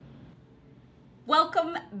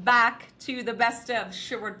Welcome back to the best of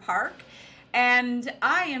Sherwood Park. And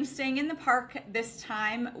I am staying in the park this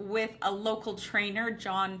time with a local trainer,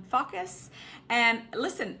 John Fawcus. And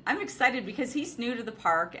listen, I'm excited because he's new to the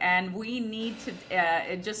park and we need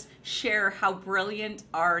to just share how brilliant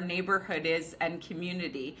our neighborhood is and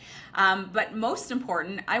community. But most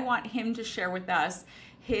important, I want him to share with us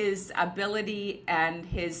his ability and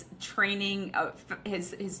his training,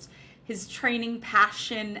 his training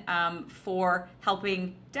passion for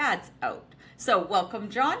helping dads out. So welcome,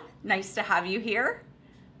 John. Nice to have you here.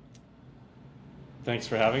 Thanks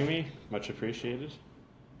for having me. Much appreciated.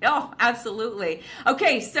 Oh, absolutely.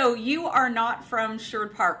 Okay, so you are not from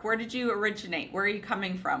Sherwood Park. Where did you originate? Where are you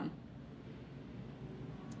coming from?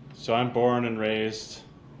 So I'm born and raised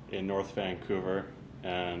in North Vancouver,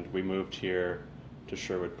 and we moved here to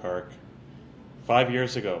Sherwood Park 5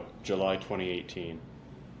 years ago, July 2018,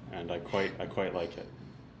 and I quite like it.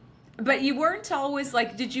 But you weren't always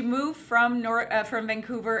like, did you move from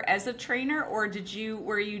Vancouver as a trainer, or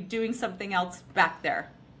were you doing something else back there?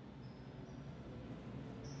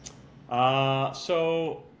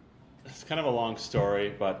 So it's kind of a long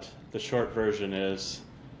story, but the short version is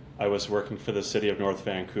I was working for the City of North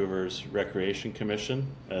Vancouver's Recreation Commission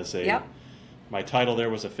Yep. my title there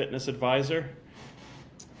was a fitness advisor,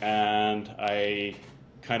 and I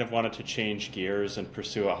kind of wanted to change gears and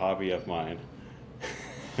pursue a hobby of mine.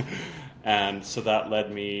 And so that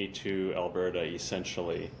led me to Alberta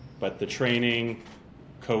essentially. But the training,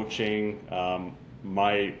 coaching,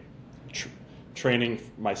 my training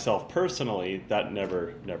myself personally, that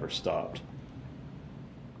never stopped.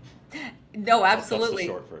 No, That's the absolutely.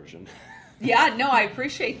 short version. Yeah, no, I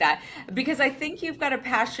appreciate that because I think you've got a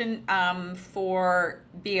passion for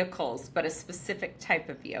vehicles, but a specific type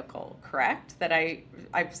of vehicle, correct? That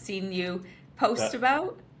I've seen you post That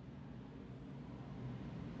about.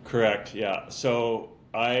 correct, yeah. So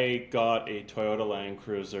I got a Toyota Land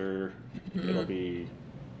Cruiser. It'll Mhm. be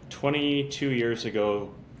 22 years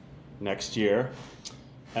ago next year,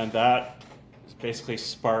 and that basically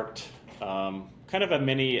sparked kind of a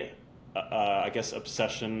mini, I guess,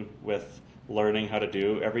 obsession with learning how to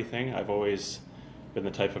do everything. I've always been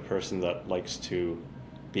the type of person that likes to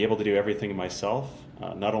be able to do everything myself,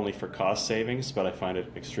 not only for cost savings, but I find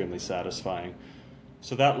it extremely satisfying.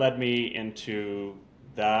 So that led me into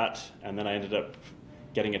that, and then I ended up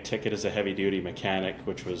getting a ticket as a heavy duty mechanic,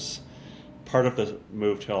 which was part of the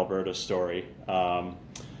move to Alberta story.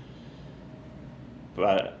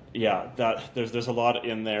 But yeah, that there's a lot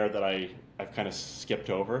in there that I've kind of skipped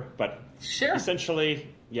over. But Sure. essentially,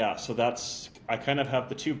 yeah. So that's I kind of have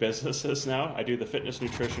the two businesses now. I do the fitness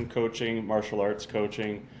nutrition coaching, martial arts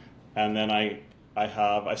coaching, and then I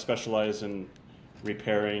specialize in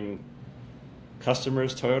repairing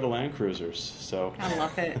customers' Toyota Land Cruisers. So I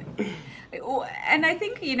love it. And I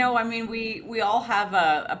think, I mean, we all have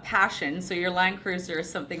a passion. So your Land Cruiser is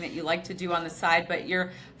something that you like to do on the side, but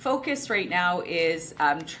your focus right now is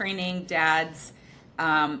training dads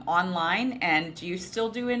online. And do you still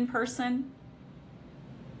do in person?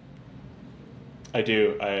 I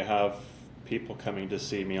do. I have people coming to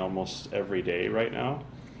see me almost every day right now,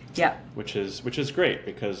 Yeah. which is great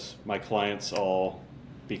because my clients all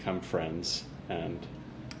become friends, and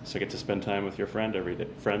so I get to spend time with your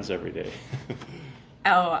friends every day.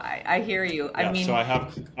 Oh, I hear you. I Yeah, so mean, I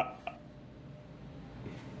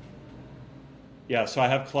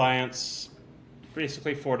have clients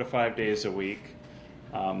basically 4 to 5 days a week.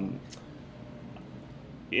 Um,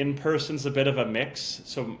 in person's a bit of a mix,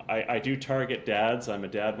 so I do target dads. I'm a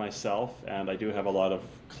dad myself, and I do have a lot of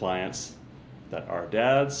clients that are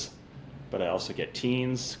dads, but I also get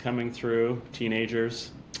teens coming through,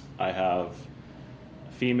 teenagers. I have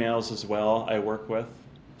females as well I work with.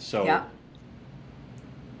 So yeah.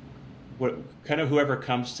 what kind of whoever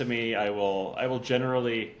comes to me, I will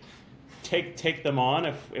generally take them on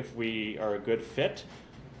if we are a good fit,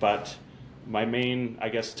 but my main, I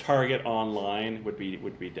guess, target online would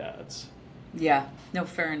be dads. Yeah, no,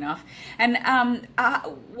 fair enough. And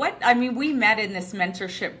we met in this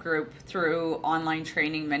mentorship group through online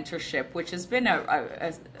training mentorship, which has been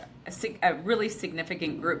a really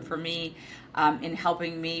significant group for me in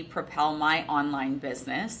helping me propel my online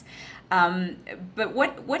business. But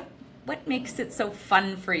what makes it so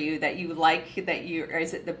fun for you that you like that you, or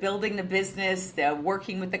is it the building the business, the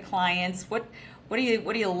working with the clients? What do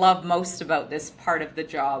you love most about this part of the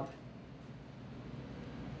job?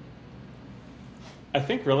 I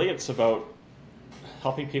think really it's about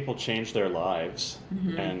helping people change their lives,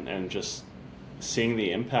 Hmm. and just seeing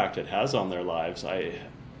the impact it has on their lives.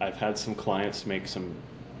 I've had some clients make some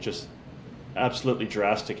just absolutely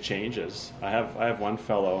drastic changes. I have one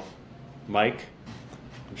fellow Mike.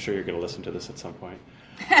 I'm sure you're going to listen to this at some point.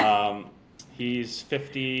 Um, he's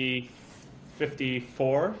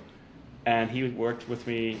 54, and he's worked with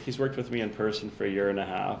me in person for a year and a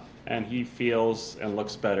half, and he feels and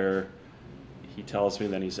looks better, he tells me,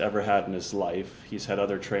 than he's ever had in his life. He's had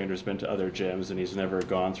other trainers, been to other gyms, and he's never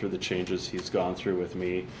gone through the changes he's gone through with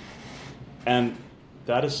me. And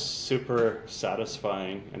that is super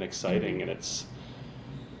satisfying and exciting, and it's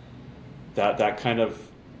that kind of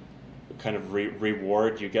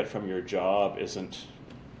reward you get from your job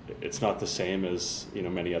it's not the same as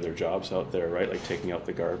many other jobs out there, right? Like taking out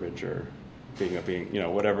the garbage or being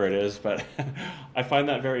whatever it is. But I find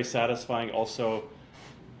that very satisfying. Also,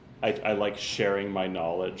 I like sharing my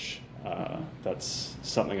knowledge. That's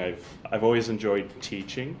something I've always enjoyed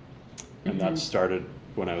teaching, and that started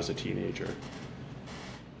when I was a teenager.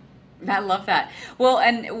 I love that. Well,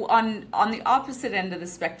 and on the opposite end of the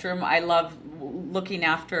spectrum, I love looking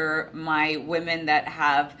after my women that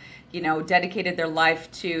have, dedicated their life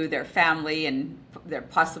to their family and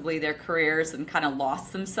possibly their careers and kind of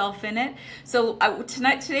lost themselves in it. So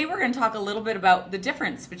today we're going to talk a little bit about the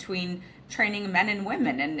difference between training men and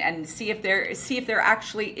women, and see if there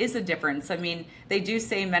actually is a difference. I mean, they do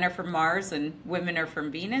say men are from Mars and women are from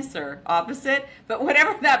Venus, or opposite, but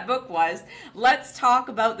whatever that book was, let's talk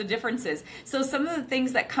about the differences. So some of the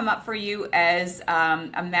things that come up for you as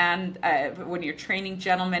a man when you're training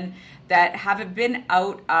gentlemen that haven't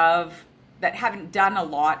done a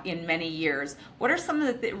lot in many years, what are some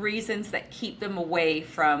of the reasons that keep them away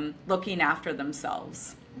from looking after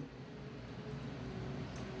themselves?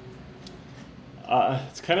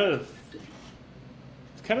 It's kind of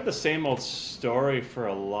the same old story for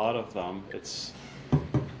a lot of them. They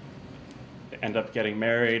end up getting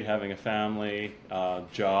married, having a family,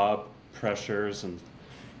 job pressures and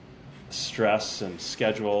stress and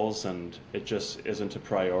schedules, and it just isn't a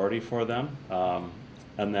priority for them.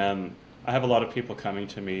 And then I have a lot of people coming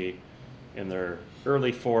to me in their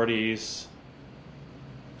early 40s,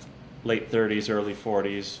 late 30s, early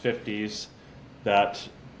 40s, 50s, that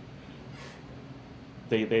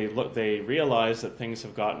they realize that things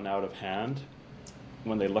have gotten out of hand.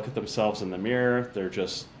 When they look at themselves in the mirror, they're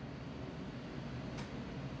just,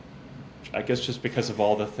 I guess, just because of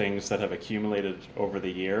all the things that have accumulated over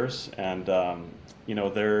the years, and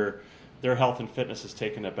their health and fitness has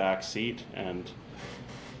taken a back seat, and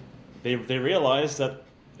they realize that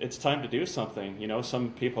it's time to do something.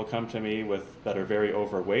 Some people come to me that are very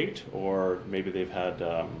overweight, or maybe they've had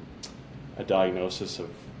a diagnosis of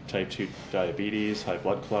type 2 diabetes, high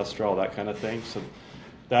blood cholesterol, that kind of thing. So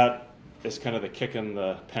that is kind of the kick in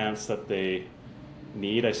the pants that they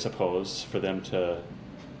need, I suppose, for them to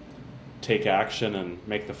take action and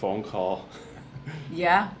make the phone call.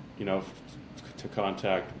 Yeah. To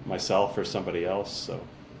contact myself or somebody else. So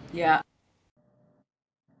Yeah.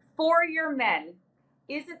 For your men,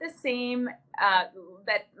 is it the same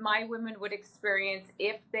that my women would experience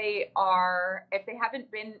if they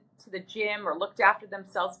haven't been to the gym or looked after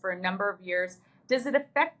themselves for a number of years? Does it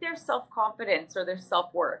affect their self-confidence or their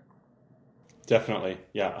self-worth? Definitely,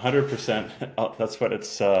 yeah, 100%. That's what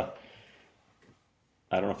it's. I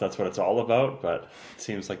don't know if that's what it's all about, but it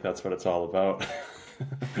seems like that's what it's all about.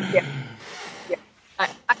 Yeah.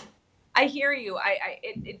 I hear you.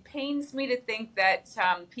 It pains me to think that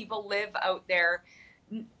people live out there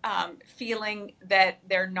feeling that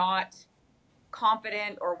they're not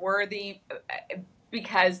confident or worthy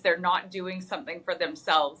because they're not doing something for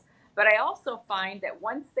themselves. But I also find that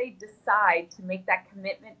once they decide to make that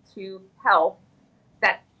commitment to health,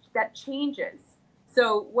 that changes.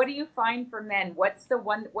 So what do you find for men? What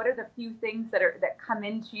are the few things that come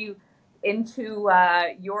into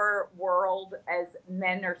your world as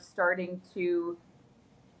men are starting to,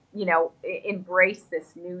 embrace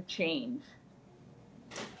this new change?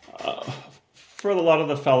 For a lot of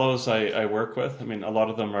the fellows I work with, I mean, a lot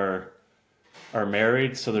of them are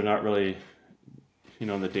married, so they're not really,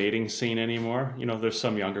 in the dating scene anymore. There's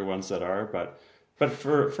some younger ones that are, but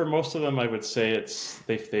for most of them, I would say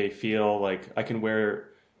they feel like I can wear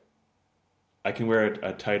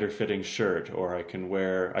a tighter fitting shirt, or I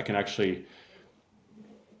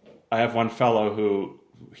have one fellow who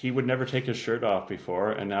he would never take his shirt off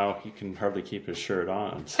before, and now he can hardly keep his shirt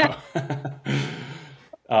on. So,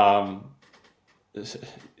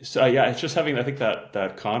 so yeah, it's just having, I think,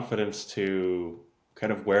 that confidence to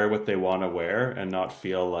kind of wear what they want to wear and not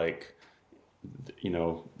feel like,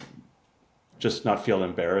 just not feel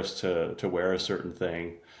embarrassed to wear a certain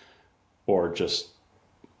thing, or just,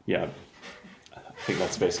 yeah. I think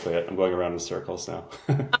that's basically it. I'm going around in circles now.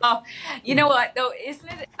 Oh, you know what though? Isn't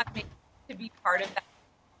it amazing to be part of that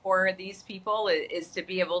for these people is to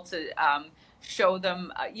be able to show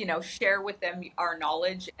them, share with them our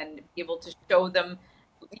knowledge and be able to show them,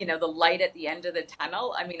 the light at the end of the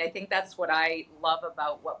tunnel. I mean, I think that's what I love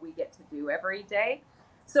about what we get to do every day.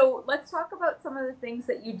 So let's talk about some of the things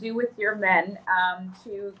that you do with your men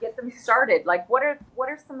to get them started. Like, what are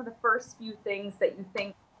some of the first few things that you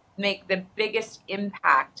think make the biggest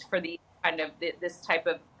impact for the kind of this type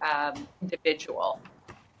of individual?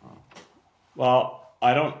 Well,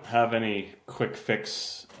 I don't have any quick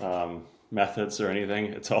fix methods or anything.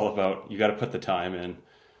 It's all about you got to put the time in.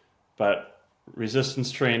 But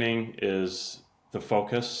resistance training is the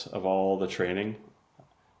focus of all the training,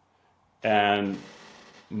 and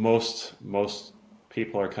most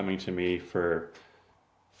people are coming to me for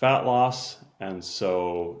fat loss, and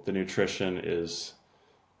so the nutrition is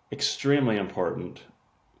extremely important.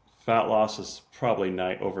 Fat loss is probably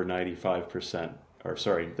over 95%, or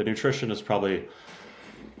sorry, the nutrition is probably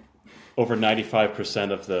over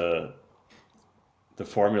 95% of the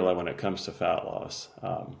formula when it comes to fat loss.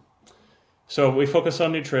 So we focus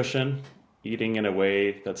on nutrition, eating in a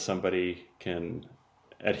way that somebody can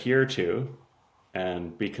adhere to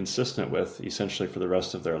and be consistent with essentially for the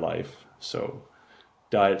rest of their life. So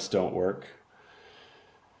diets don't work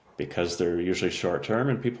because they're usually short term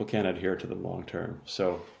and people can't adhere to them long term.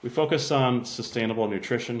 So we focus on sustainable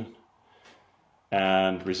nutrition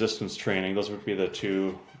and resistance training. Those would be the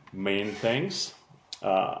two main things.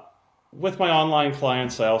 With my online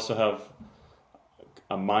clients, I also have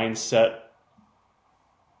a mindset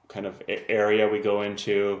kind of area we go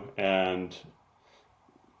into and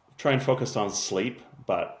try and focus on sleep.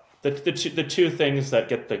 But the two things that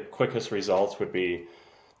get the quickest results would be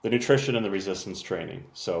the nutrition and the resistance training.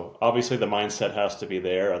 So obviously the mindset has to be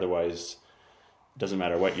there. Otherwise, it doesn't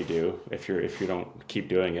matter what you do. If you don't keep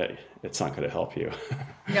doing it, it's not going to help you.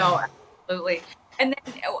 No, absolutely. And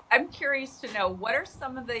then I'm curious to know what are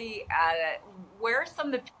some of the where are some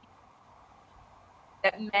of the people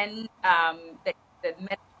that men that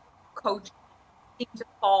men coach seem to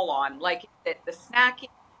fall on, like the snacking?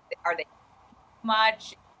 Are they too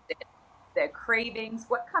much? The cravings?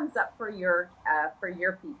 What comes up for your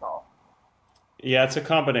people? Yeah, it's a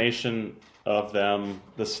combination of them,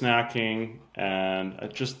 the snacking and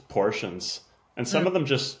just portions. And some of them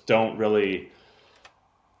just don't really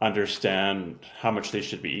understand how much they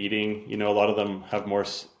should be eating. You know, a lot of them have more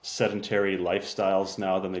sedentary lifestyles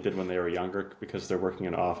now than they did when they were younger because they're working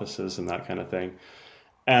in offices and that kind of thing.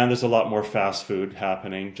 And there's a lot more fast food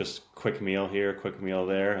happening, just quick meal here, quick meal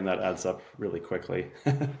there, and that adds up really quickly.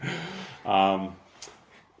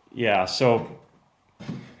 Yeah, so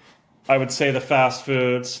I would say the fast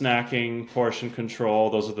food, snacking, portion control,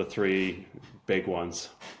 those are the three big ones.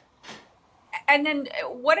 And then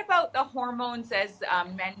what about the hormones as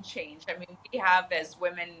men change? I mean, we have as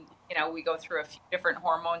women, we go through a few different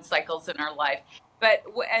hormone cycles in our life. But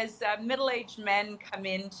as middle-aged men come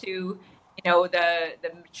into, the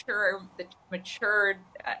matured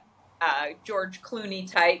George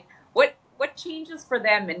Clooney type, what changes for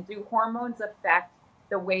them, and do hormones affect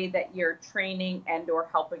the way that you're training and or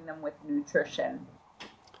helping them with nutrition?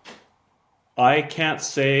 I can't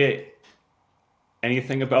say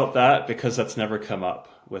anything about that because that's never come up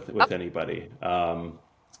with anybody.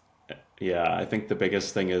 Yeah, I think the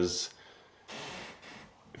biggest thing is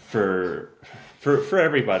for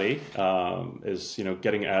everybody is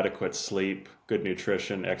getting adequate sleep, good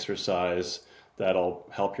nutrition, exercise. That'll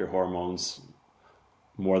help your hormones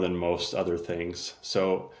more than most other things.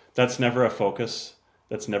 So that's never a focus.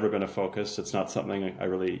 That's never been a focus. It's not something I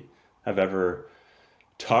really have ever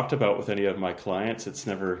talked about with any of my clients. It's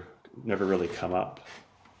never really come up.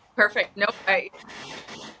 Perfect. No, I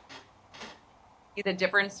see the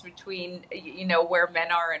difference between where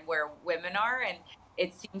men are and where women are, and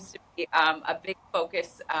it seems to be a big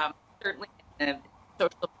focus, certainly in the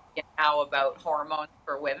social media now, about hormones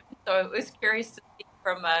for women. So I was curious to see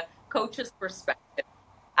from a coach's perspective.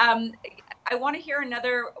 I want to hear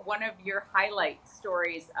another one of your highlight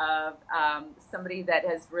stories of somebody that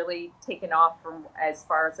has really taken off from as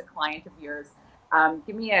far as a client of yours.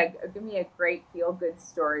 Give me a great feel good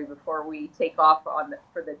story before we take off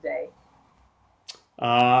for the day.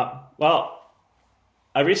 Well,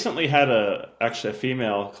 I recently had actually a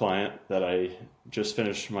female client that I just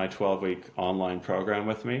finished my 12-week online program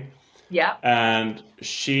with me. Yeah. And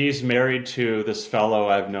she's married to this fellow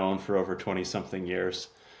I've known for over 20 something years.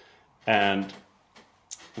 And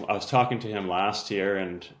I was talking to him last year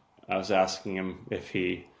and I was asking him if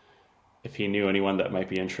he knew anyone that might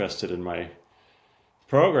be interested in my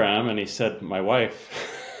program, and he said my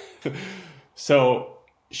wife. So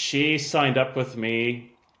she signed up with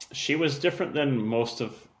me. She was different than most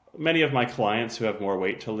of many of my clients who have more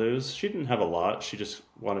weight to lose. She didn't have a lot. She just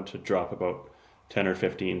wanted to drop about 10 or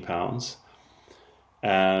 15 pounds.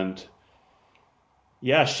 And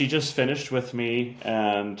yeah, she just finished with me,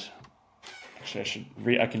 and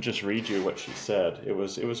actually I can just read you what she said. It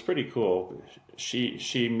was pretty cool.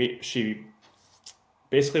 She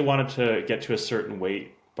basically wanted to get to a certain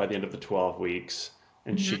weight by the end of the 12 weeks,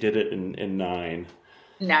 and she did it in 9.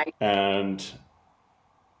 Nice. And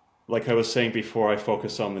like I was saying before, I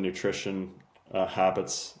focus on the nutrition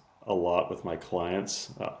habits a lot with my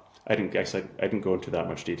clients. I didn't go into that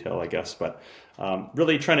much detail, I guess, but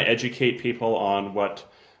really trying to educate people on what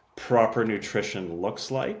proper nutrition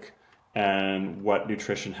looks like and what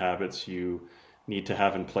nutrition habits you need to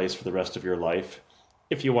have in place for the rest of your life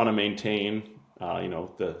if you want to maintain,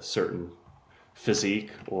 the certain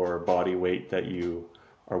physique or body weight that you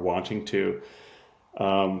are wanting to.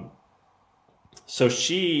 So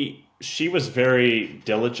she was very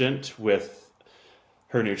diligent with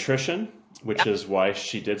her nutrition, which is why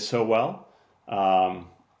she did so well.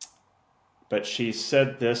 But she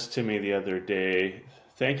said this to me the other day.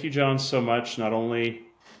 Thank you, John, so much. Not only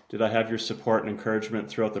did I have your support and encouragement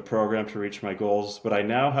throughout the program to reach my goals, but I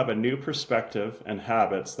now have a new perspective and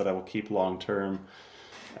habits that I will keep long term.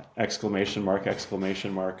 Exclamation mark,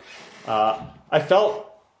 exclamation mark. I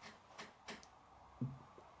felt,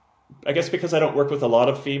 I guess because I don't work with a lot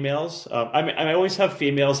of females, I always have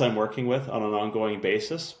females I'm working with on an ongoing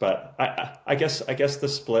basis, but I guess the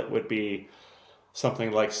split would be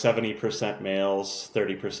something like 70% males,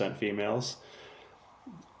 30% females.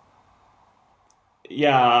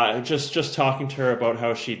 Yeah, just talking to her about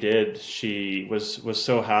how she did, she was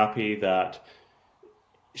so happy that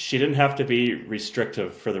she didn't have to be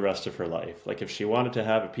restrictive for the rest of her life. Like if she wanted to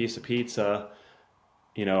have a piece of pizza,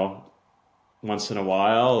 you know, once in a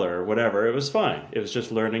while or whatever, it was fine. It was just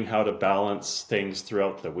learning how to balance things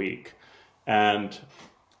throughout the week. And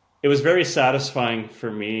it was very satisfying for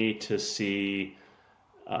me to see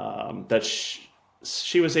that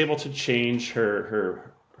she was able to change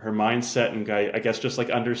her mindset, and I guess just like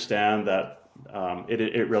understand that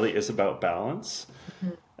it really is about balance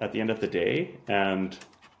at the end of the day. And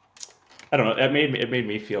I don't know, it made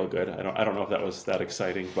me feel good. I don't know if that was that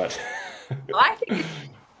exciting, but Well, I think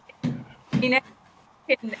it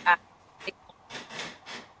can make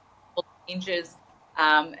multiple changes,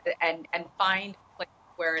 and find like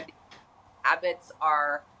where the habits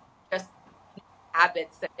are just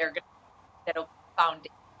habits that that'll be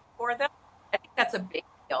foundation for them. I think that's a big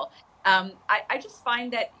deal. I just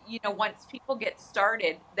find that once people get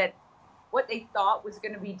started, that what they thought was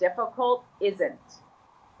going to be difficult isn't.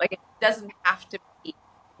 Like it doesn't have to be,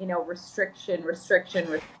 restriction.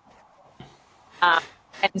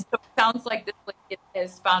 And so it sounds like this lady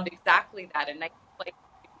has found exactly that, and I think like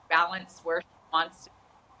balance where she wants to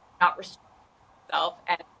not restrict herself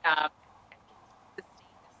and sustain this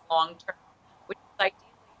long term, which is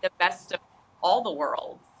ideally the best of all the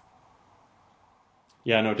worlds.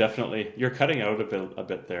 yeah, no, definitely. You're cutting out a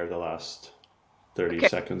bit there the last 30 Okay.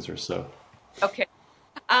 seconds or so. Okay.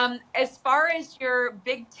 As far as your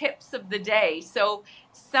big tips of the day, so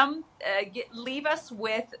leave us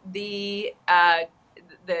with the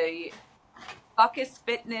Fawcus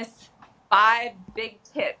Fitness 5 big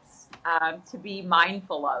tips to be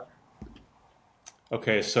mindful of.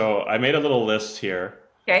 Okay, so I made a little list here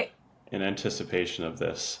Okay. in anticipation of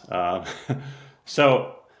this.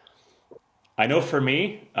 So I know for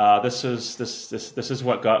me, this is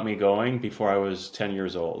what got me going before I was 10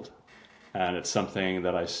 years old, and it's something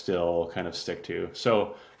that I still kind of stick to.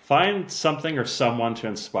 So find something or someone to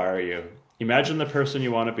inspire you. Imagine the person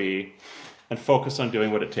you want to be, and focus on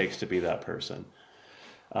doing what it takes to be that person.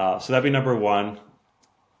 So that'd be number one.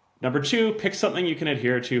 Number two, pick something you can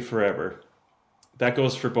adhere to forever. That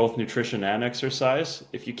goes for both nutrition and exercise.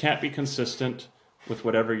 If you can't be consistent with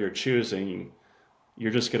whatever you're choosing,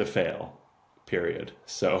 you're just going to fail, period.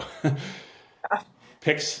 So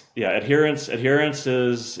adherence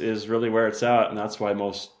is really where it's at, and that's why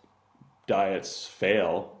most diets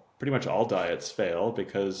fail. Pretty much all diets fail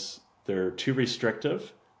because they're too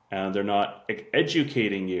restrictive and they're not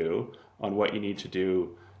educating you on what you need to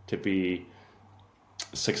do to be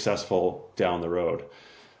successful down the road.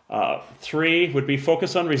 3 would be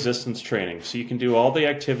focus on resistance training, so you can do all the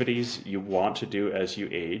activities you want to do as you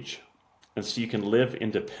age, and so you can live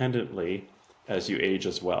independently as you age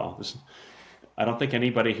as well. I don't think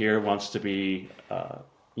anybody here wants to be,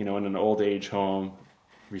 in an old age home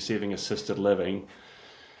receiving assisted living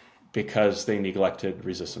because they neglected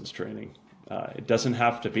resistance training. It doesn't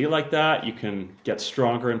have to be like that. You can get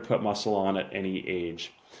stronger and put muscle on at any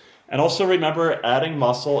age. And also remember, adding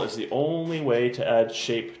muscle is the only way to add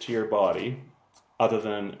shape to your body other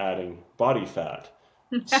than adding body fat.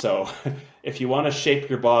 So if you want to shape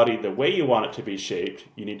your body the way you want it to be shaped,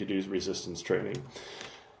 you need to do resistance training.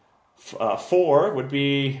 4 would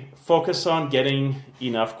be focus on getting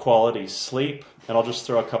enough quality sleep. And I'll just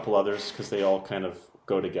throw a couple others because they all kind of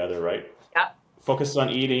go together, right? Yeah. Focus on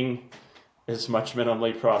eating as much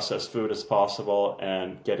minimally processed food as possible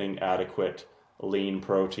and getting adequate lean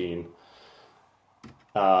protein.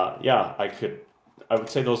 I would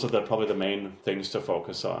say those are probably the main things to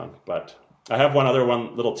focus on. But I have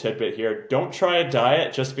one little tidbit here. Don't try a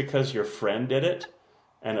diet just because your friend did it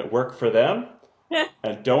and it worked for them.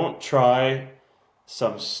 And don't try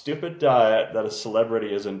some stupid diet that a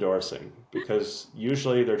celebrity is endorsing, because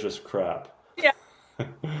usually they're just crap. Yeah.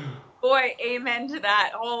 Boy, amen to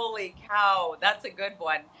that. Holy cow, that's a good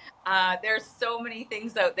one. There's so many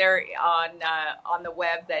things out there on the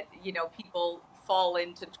web that people fall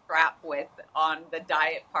into trap with on the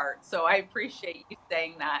diet part. So I appreciate you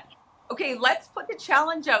saying that. Okay, let's put the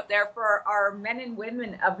challenge out there for our men and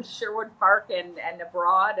women of Sherwood Park and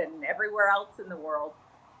abroad and everywhere else in the world.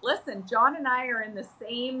 Listen, John and I are in the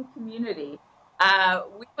same community.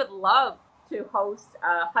 We would love to host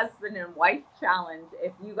a husband and wife challenge.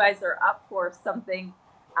 If you guys are up for something,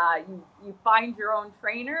 you find your own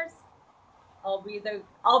trainers. I'll be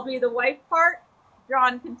the wife part.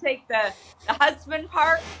 John can take the husband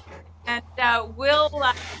part, and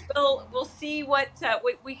we'll see what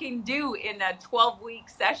we can do in a 12-week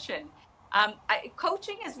session.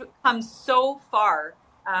 Coaching has come so far.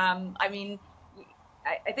 I mean,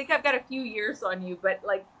 I think I've got a few years on you, but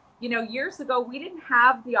years ago, we didn't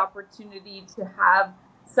have the opportunity to have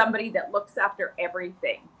somebody that looks after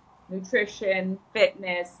everything: nutrition,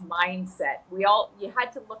 fitness, mindset. You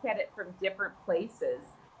had to look at it from different places.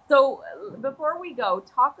 So before we go,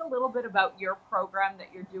 talk a little bit about your program that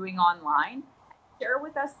you're doing online. Share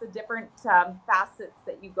with us the different facets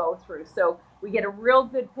that you go through, so we get a real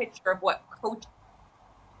good picture of what coaching.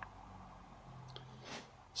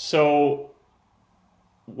 So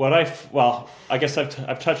I guess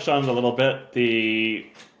I've touched on it a little bit.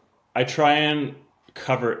 I try and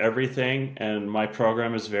cover everything, and my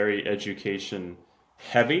program is very education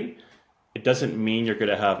heavy. It doesn't mean you're going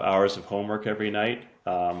to have hours of homework every night,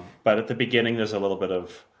 but at the beginning there's a little bit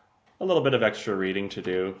of extra reading to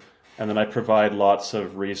do, and then I provide lots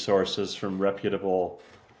of resources from reputable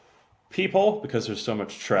people because there's so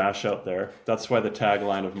much trash out there. That's why the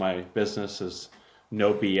tagline of my business is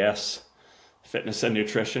 "No BS." Fitness and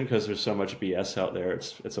nutrition, because there's so much BS out there.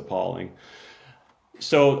 It's appalling.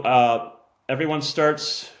 So everyone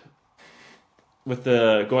starts with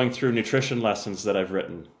going through nutrition lessons that I've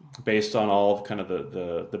written based on all kind of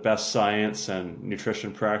the best science and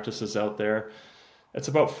nutrition practices out there. It's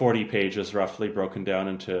about 40 pages roughly, broken down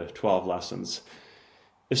into 12 lessons.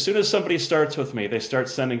 As soon as somebody starts with me, they start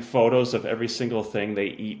sending photos of every single thing they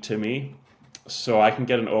eat to me, so I can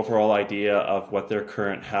get an overall idea of what their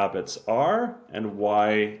current habits are and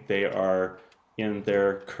why they are in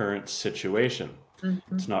their current situation.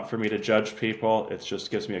 Mm-hmm. It's not for me to judge people. It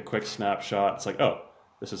just gives me a quick snapshot. It's like, oh,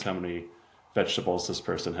 this is how many vegetables this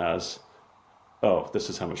person has. Oh, this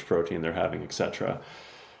is how much protein they're having, etc.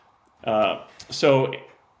 So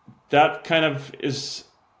that kind of is...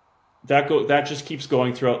 That just keeps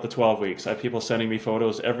going throughout the 12 weeks. I have people sending me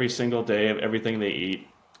photos every single day of everything they eat,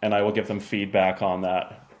 and I will give them feedback on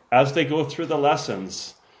that. As they go through the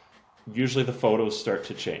lessons, usually the photos start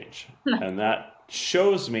to change, and that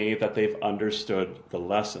shows me that they've understood the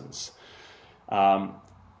lessons.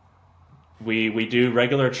 We do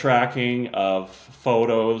regular tracking of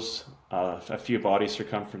photos, a few body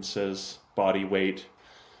circumferences, body weight,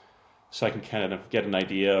 so I can kind of get an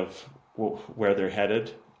idea of where they're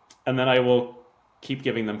headed. And then I will keep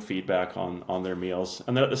giving them feedback on their meals.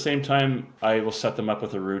 And then at the same time, I will set them up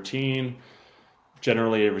with a routine,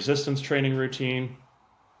 generally a resistance training routine,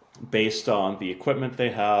 based on the equipment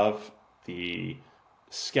they have, the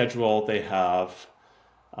schedule they have,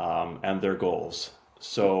 and their goals.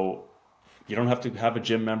 So you don't have to have a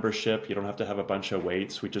gym membership. You don't have to have a bunch of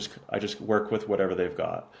weights. I just work with whatever they've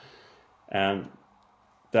got. And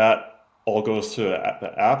that all goes to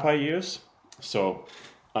the app I use. So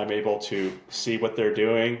I'm able to see what they're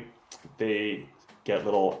doing. They get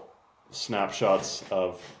little snapshots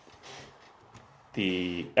of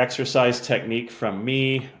the exercise technique from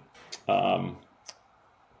me. I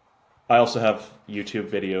also have YouTube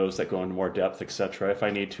videos that go into more depth, etc. If I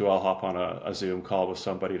need to, I'll hop on a Zoom call with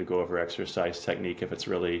somebody to go over exercise technique if it's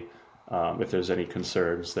really, if there's any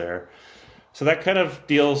concerns there. So that kind of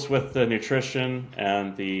deals with the nutrition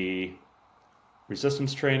and the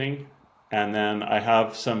resistance training, and then I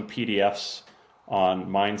have some PDFs on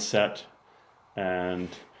mindset and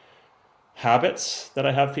habits that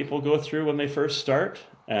I have people go through when they first start,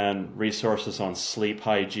 and resources on sleep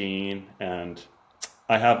hygiene. And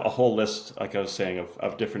I have a whole list, like I was saying,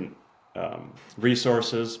 of different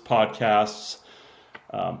resources, podcasts,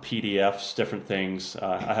 PDFs, different things.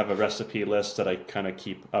 I have a recipe list that I kind of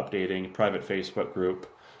keep updating, private Facebook group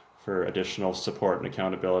for additional support and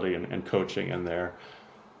accountability and coaching in there.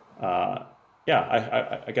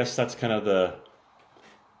 I guess that's kind of the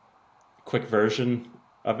quick version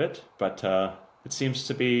of it, but it seems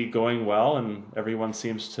to be going well, and everyone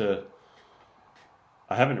seems to.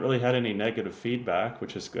 I haven't really had any negative feedback,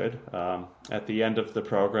 which is good. At the end of the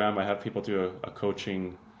program, I have people do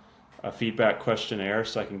a feedback questionnaire,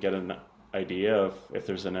 so I can get an idea of if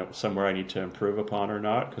there's somewhere I need to improve upon or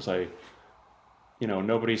not, because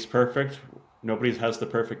nobody's perfect. Nobody has the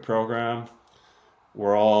perfect program.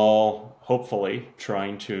 We're all hopefully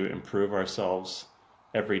trying to improve ourselves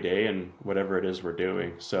every day in whatever it is we're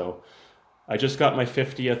doing. So I just got my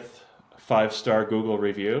 50th 5-star Google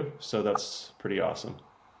review, so that's pretty awesome.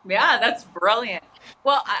 Yeah, that's brilliant.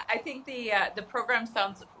 Well, I think the program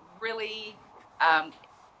sounds really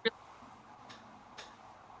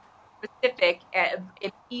specific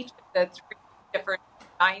in each of the 3 different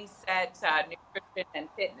mindset, nutrition, and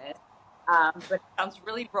fitness. But it sounds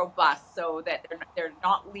really robust, so that they're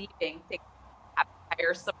not leaving. They have to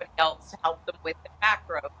hire somebody else to help them with their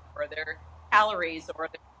macros or their calories or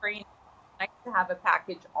their training. It's nice to have a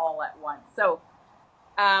package all at once. So,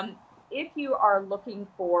 if you are looking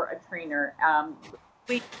for a trainer,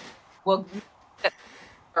 we will.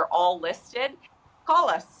 They're all listed. Call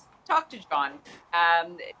us. Talk to John.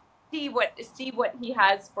 See what he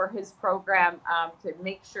has for his program, to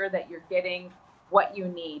make sure that you're getting what you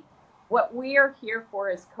need. What we are here for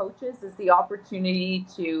as coaches is the opportunity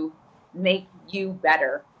to make you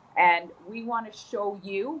better, and we want to show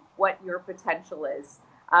you what your potential is.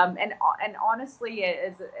 And honestly,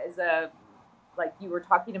 as a, like you were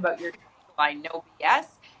talking about your line, no BS,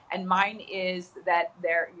 and mine is that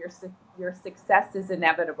your success is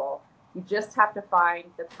inevitable. You just have to find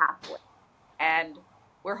the pathway. And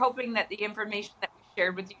we're hoping that the information that we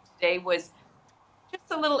shared with you today was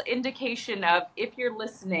just a little indication of, if you're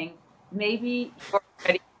listening, maybe you're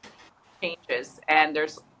ready for changes, and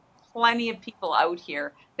there's plenty of people out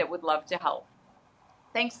here that would love to help.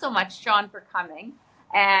 Thanks so much, John, for coming.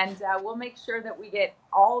 And we'll make sure that we get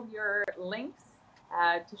all your links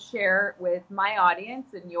to share with my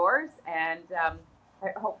audience and yours. And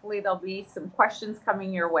hopefully there'll be some questions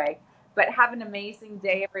coming your way. But have an amazing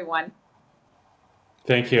day, everyone.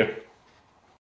 Thank you.